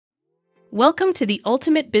Welcome to the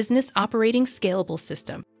ultimate business operating scalable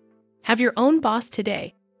system. Have your own boss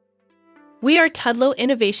today. We are Tudlo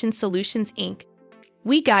Innovation Solutions, Inc.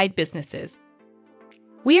 We guide businesses.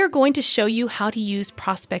 We are going to show you how to use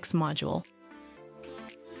Prospects module.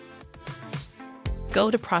 Go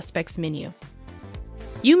to Prospects menu.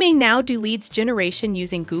 You may now do leads generation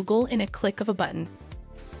using Google in a click of a button.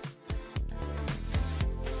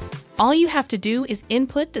 All you have to do is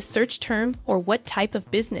input the search term or what type of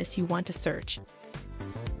business you want to search.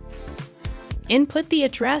 Input the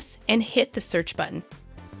address and hit the search button.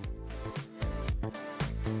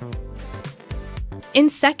 In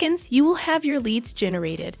seconds, you will have your leads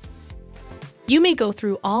generated. You may go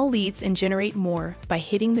through all leads and generate more by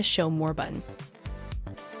hitting the Show More button.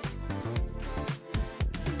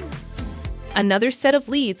 Another set of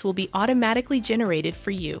leads will be automatically generated for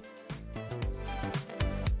you.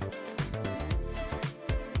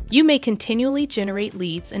 You may continually generate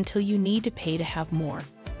leads until you need to pay to have more.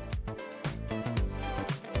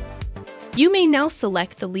 You may now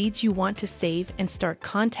select the leads you want to save and start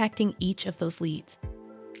contacting each of those leads.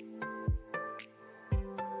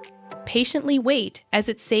 Patiently wait as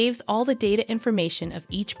it saves all the data information of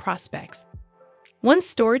each prospects. Once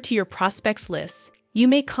stored to your prospects list, you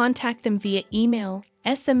may contact them via email,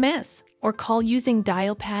 SMS, or call using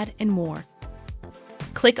dial pad and more.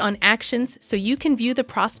 Click on Actions so you can view the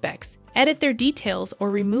prospects, edit their details,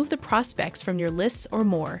 or remove the prospects from your lists or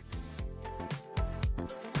more.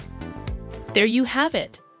 There you have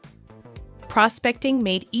it. Prospecting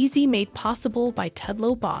made easy, made possible by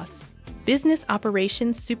Tudlo Boss, business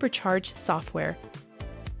operations supercharged software.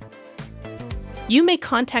 You may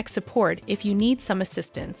contact support if you need some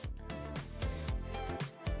assistance.